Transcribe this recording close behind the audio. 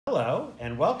Hello,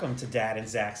 and welcome to Dad and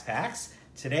Zach's Packs.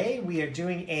 Today we are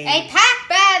doing a pack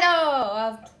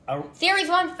battle of Series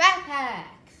 1 Fat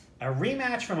Packs. A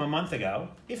rematch from a month ago.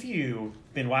 If you've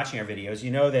been watching our videos,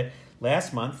 you know that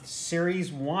last month,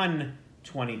 Series 1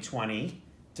 2020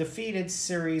 defeated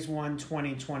Series 1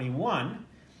 2021,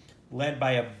 led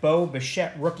by a Bo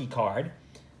Bichette rookie card.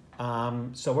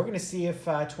 So we're going to see if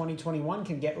 2021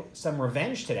 can get some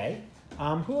revenge today.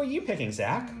 Who are you picking,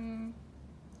 Zach?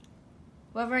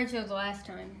 Whoever I chose last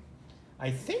time.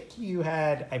 I think you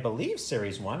had, I believe,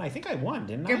 Series 1. I think I won,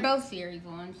 didn't I? They're both Series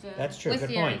 1. So that's true.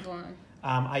 Good point. 1?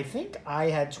 I think I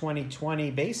had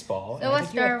 2020 baseball. So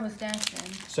let's start with that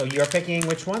then. So you're picking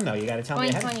which one, though? You got to tell me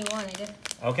ahead. 2021, I did.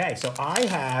 Okay, so I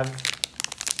have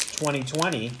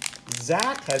 2020.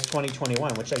 Zach has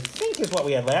 2021, which I think is what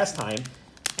we had last time.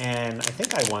 And I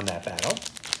think I won that battle.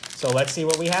 So let's see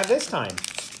what we have this time.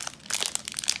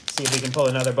 See if we can pull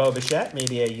another Bo Bichette,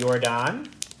 maybe a Jordan,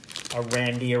 a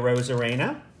Randy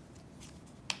Arozarena.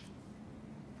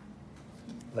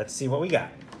 Let's see what we got.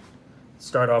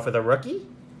 Start off with a rookie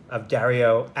of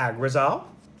Dario Agrizal,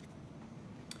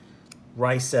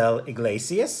 Raisel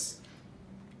Iglesias,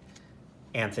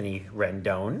 Anthony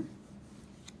Rendon,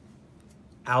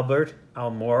 Albert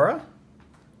Almora,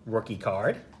 rookie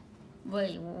card.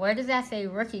 Wait, where does that say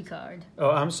rookie card? Oh,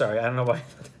 I'm sorry. I don't know why.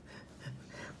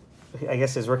 I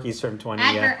guess his rookie's from 20.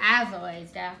 Albert Alzolay,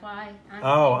 is that why?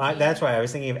 That's why. I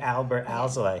was thinking of Albert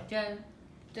Alzolay.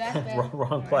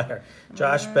 Wrong player.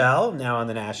 Josh Bell, now on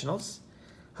the Nationals.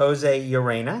 Jose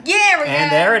Urena. Yeah, we go.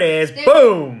 And there it is.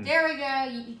 Boom! There we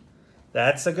go.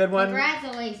 That's a good one.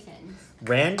 Congratulations.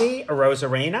 Randy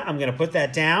Arozarena. I'm going to put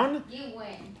that down. You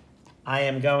win. I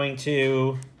am going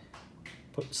to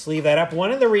sleeve that up.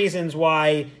 One of the reasons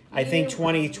why I think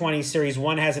 2020 Series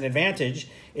 1 has an advantage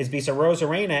is because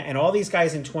Arozarena and all these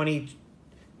guys in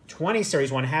 2020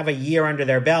 Series 1 have a year under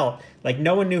their belt. Like,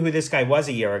 no one knew who this guy was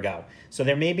a year ago. So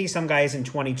there may be some guys in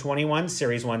 2021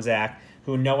 Series 1, Zach,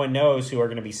 who no one knows who are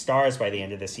going to be stars by the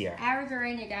end of this year.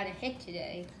 Arozarena got a hit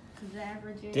today. He's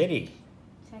averaging. Did he?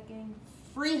 Checking.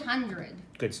 300.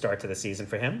 Good start to the season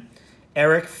for him.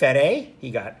 Eric Fede, he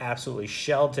got absolutely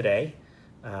shelled today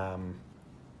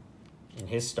in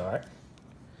his start.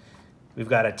 We've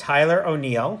got a Tyler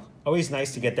O'Neill. Always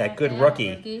nice to get that good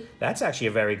rookie. That's actually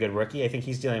a very good rookie. I think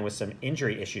he's dealing with some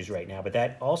injury issues right now, but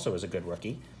that also is a good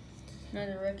rookie.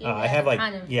 Another rookie. I have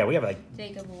we have like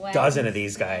a dozen of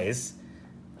these guys.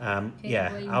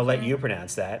 I'll let you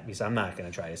pronounce that because I'm not going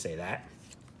to try to say that.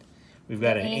 We've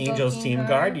got an Angels team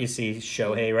card. You see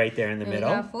Shohei right there in the middle.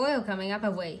 We got foil coming up.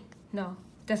 No,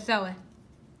 the seller.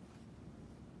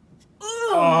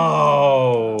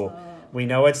 Oh. We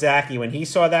know it's Zachy. When he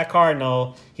saw that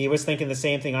Cardinal, he was thinking the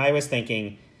same thing I was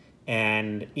thinking.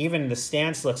 And even the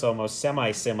stance looks almost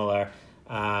semi-similar.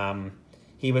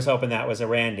 He was hoping that was a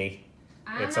Randy.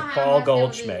 It's a Paul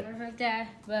Goldschmidt.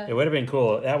 It would have been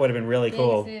cool. That would have been really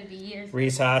cool.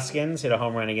 Rhys Hoskins hit a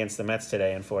home run against the Mets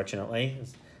today, unfortunately.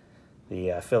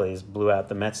 The Phillies blew out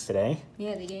the Mets today.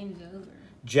 Yeah, the game's over.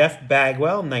 Jeff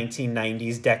Bagwell,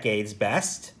 1990s Decades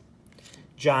Best.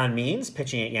 John Means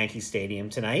pitching at Yankee Stadium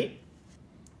tonight.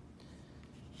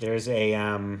 There's a,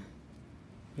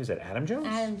 who's that, Adam Jones?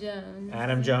 Adam Jones.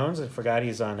 Adam Jones. I forgot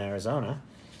he's on Arizona.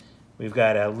 We've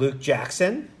got Luke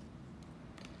Jackson.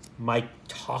 Mike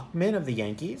Tauchman of the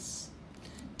Yankees.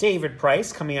 David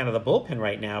Price coming out of the bullpen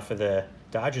right now for the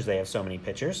Dodgers. They have so many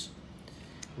pitchers.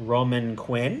 Roman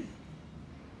Quinn.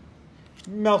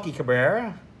 Melky Cabrera.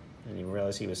 I didn't even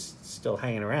realize he was still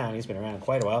hanging around. He's been around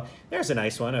quite a while. There's a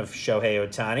nice one of Shohei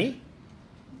Ohtani.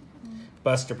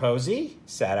 Buster Posey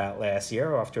sat out last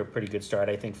year, off to a pretty good start,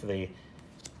 I think, for the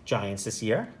Giants this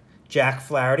year. Jack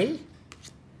Flaherty.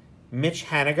 Mitch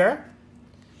Haniger.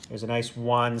 There's a nice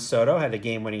Juan Soto, had a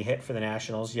game-winning hit for the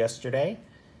Nationals yesterday.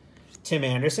 Tim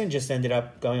Anderson just ended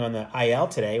up going on the IL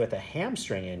today with a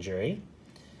hamstring injury.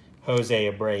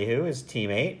 Jose Abreu, his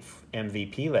teammate,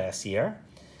 MVP last year.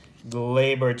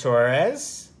 Gleyber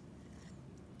Torres.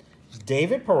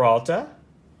 David Peralta.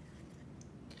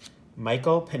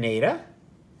 Michael Pineda.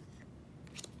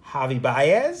 Javi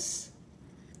Baez,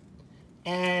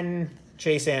 and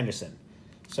Chase Anderson.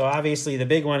 So obviously the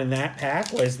big one in that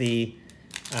pack was the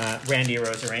Randy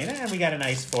Arozarena, and we got a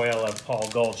nice foil of Paul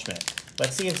Goldschmidt.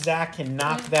 Let's see if Zach can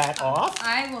knock that off.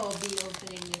 I will be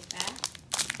opening this pack.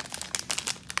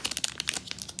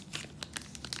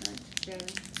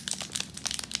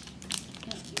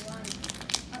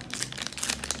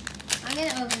 I'm going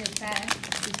to open this pack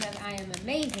because I am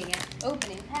amazing at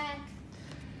opening packs.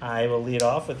 I will lead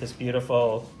off with this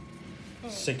beautiful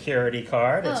security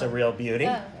card. It's a real beauty.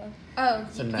 Oh,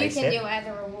 it's a nice you can hit. do it as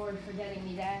a reward for getting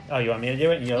me that. Oh, you want me to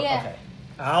do it? Yeah. Okay.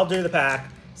 I'll do the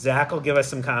pack. Zach will give us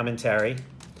some commentary.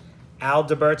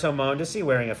 Alberto Mondesi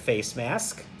wearing a face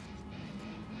mask.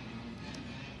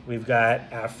 We've got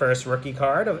our first rookie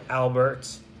card of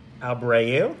Albert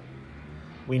Abreu.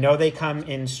 We know they come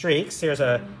in streaks. Here's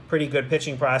a pretty good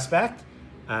pitching prospect.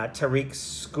 Tariq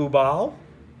Skubal.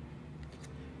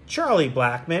 Charlie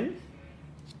Blackmon.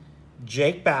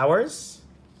 Jake Bowers.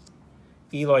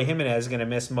 Eloy Jimenez is going to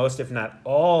miss most, if not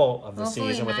all, of the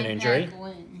season with an injury.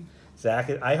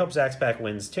 I hope Zach's pack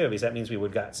wins too, because that means we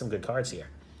would got some good cards here.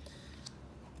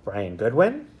 Brian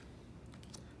Goodwin.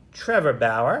 Trevor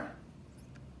Bauer.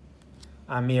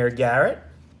 Amir Garrett.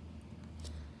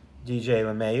 DJ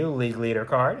LeMahieu, league leader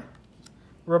card.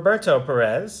 Roberto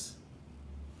Perez.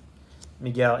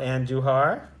 Miguel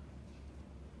Andujar.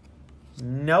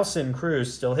 Nelson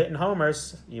Cruz, still hitting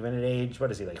homers, even at age,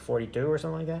 what is he, like 42 or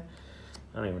something like that?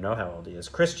 I don't even know how old he is.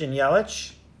 Christian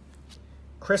Yelich.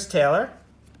 Chris Taylor.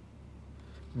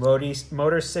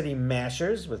 Motor City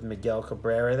Mashers with Miguel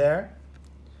Cabrera there.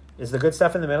 Is the good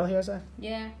stuff in the middle here, Zach?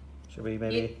 Yeah. Should we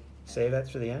maybe save that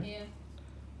for the end? Yeah.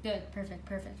 Good. Perfect.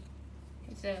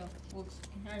 Okay, so,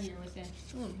 here was that.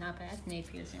 Ooh, not bad. Nate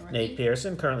Pearson. Rookie. Nate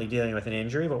Pearson, currently dealing with an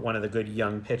injury, but one of the good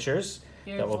young pitchers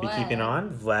that we'll be keeping on.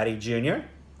 Vladdy Jr.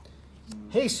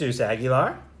 Jesus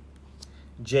Aguilar.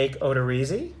 Jake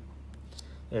Odorizzi.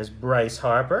 There's Bryce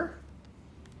Harper.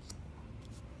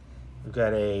 We've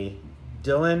got a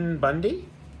Dylan Bundy.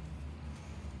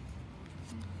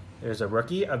 There's a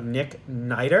rookie of Nick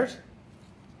Neidert.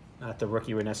 Not the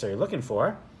rookie we're necessarily looking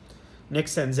for. Nick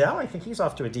Senzel, I think he's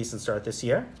off to a decent start this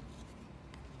year.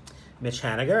 Mitch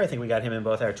Haniger, I think we got him in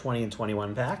both our 20 and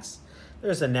 21 packs.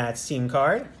 There's a Nats team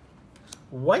card.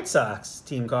 White Sox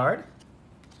team card.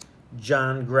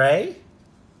 John Gray.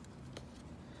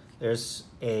 There's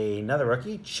another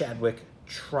rookie, Chadwick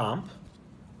Trump.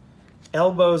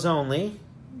 Elbows only.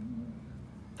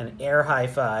 An air high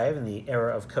five in the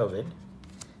era of COVID.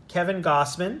 Kevin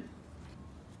Gossman.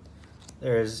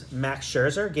 There's Max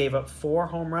Scherzer, gave up 4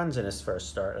 home runs in his first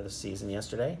start of the season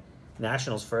yesterday.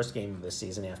 Nationals' first game of the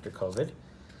season after COVID.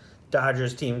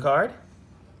 Dodgers team card.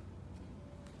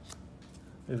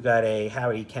 We've got a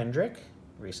Howie Kendrick,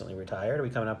 recently retired. Are we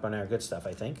coming up on our good stuff,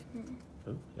 I think?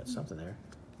 Ooh, got something there.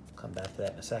 Come back to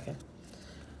that in a second.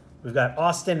 We've got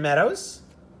Austin Meadows.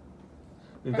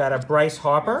 We've got a Bryce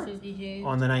Harper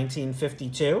on the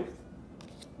 1952.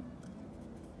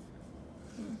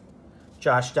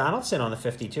 Josh Donaldson on the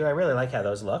 52. I really like how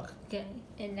those look. Okay,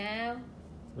 and now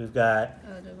we've got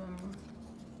there's one more.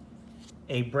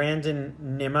 A Brandon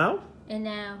Nimmo. And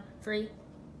now 3,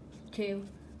 2,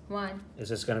 1. Is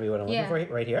this going to be what I'm looking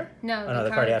for right here? No. Oh, no, the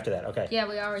card after that. Okay. Yeah,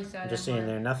 we already saw that. I'm just seeing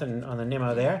there's nothing on the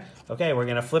Nimmo there. Okay, we're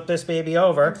going to flip this baby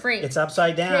over. It's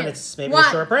upside down. It's maybe a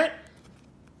short print.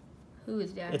 Who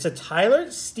is that? It's a Tyler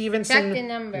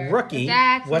Stevenson rookie.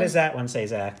 What does that one say,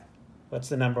 Zach? What's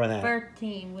the number on that?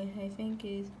 13, which I think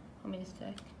is, let me just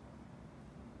check.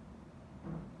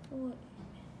 Oh,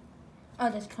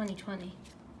 that's 2020.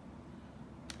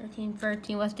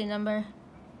 13, what's the number?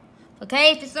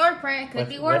 Okay, it's a short print. It could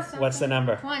be worth something. What's the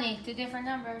number? 20, it's a different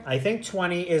number. I think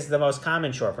 20 is the most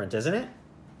common short print, isn't it?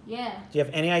 Yeah. Do you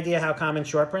have any idea how common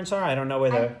short prints are? I don't know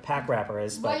where the pack wrapper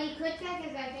is. But what you could check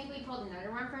is I think we pulled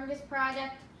another one from this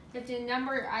project. It's a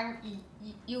number,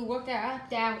 you look that up,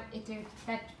 that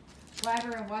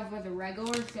whatever it was a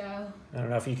regular, so. I don't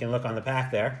know if you can look on the pack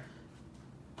there.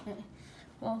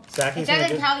 Well, Zachy's it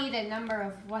doesn't tell you the number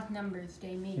of what numbers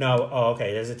they mean. No, oh,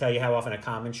 okay. Does it tell you how often a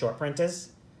common short print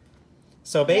is?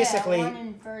 So basically. Yeah, 1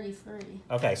 in 33.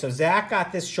 Okay, so Zach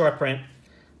got this short print.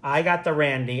 I got the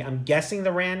Randy. I'm guessing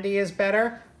the Randy is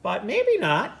better, but maybe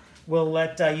not. We'll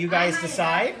let you guys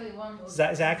decide.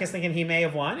 Zach is thinking he may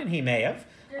have won, and he may have.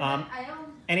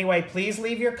 Anyway, please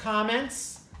leave your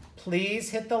comments. Please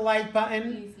hit the like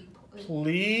button.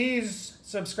 Please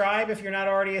subscribe if you're not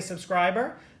already a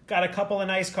subscriber. Got a couple of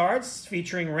nice cards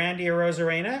featuring Randy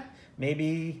Arozarena.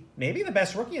 Maybe the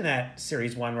best rookie in that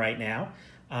Series 1 right now.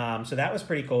 So that was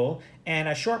pretty cool. And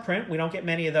a short print, we don't get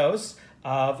many of those,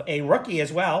 of a rookie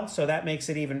as well. So that makes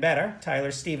it even better,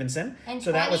 Tyler Stevenson. And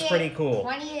so that was pretty cool.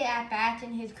 28 at-bats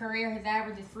in his career. His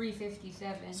average is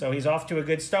 357. So he's off to a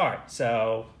good start.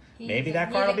 So maybe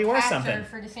that card will be worth something.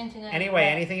 For the Cincinnati anyway,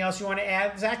 anything else you want to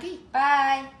add, Zachy?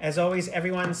 Bye. As always,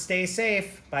 everyone stay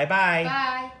safe. Bye-bye.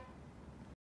 Bye.